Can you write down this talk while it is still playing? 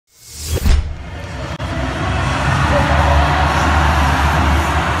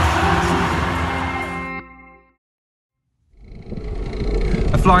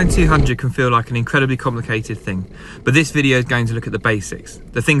Flying 200 can feel like an incredibly complicated thing, but this video is going to look at the basics,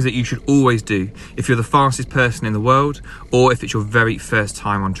 the things that you should always do if you're the fastest person in the world or if it's your very first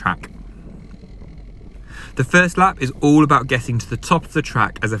time on track. The first lap is all about getting to the top of the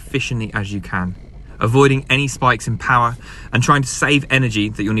track as efficiently as you can, avoiding any spikes in power and trying to save energy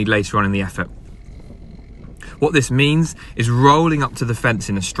that you'll need later on in the effort. What this means is rolling up to the fence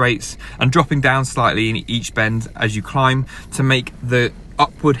in the straights and dropping down slightly in each bend as you climb to make the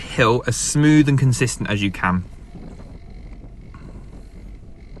upward hill as smooth and consistent as you can.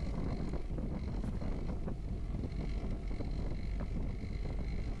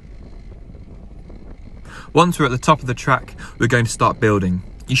 Once we're at the top of the track, we're going to start building.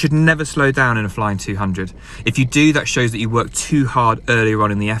 You should never slow down in a Flying 200. If you do, that shows that you worked too hard earlier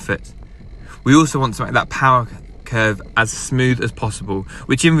on in the effort. We also want to make that power curve as smooth as possible,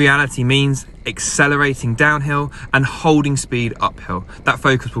 which in reality means accelerating downhill and holding speed uphill. That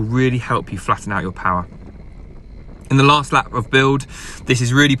focus will really help you flatten out your power. In the last lap of build, this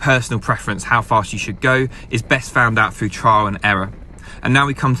is really personal preference. How fast you should go is best found out through trial and error. And now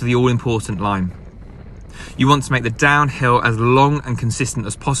we come to the all-important line. You want to make the downhill as long and consistent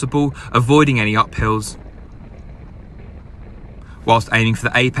as possible, avoiding any uphills, whilst aiming for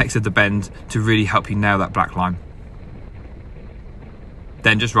the apex of the bend to really help you nail that black line.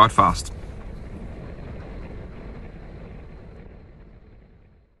 Then just ride fast.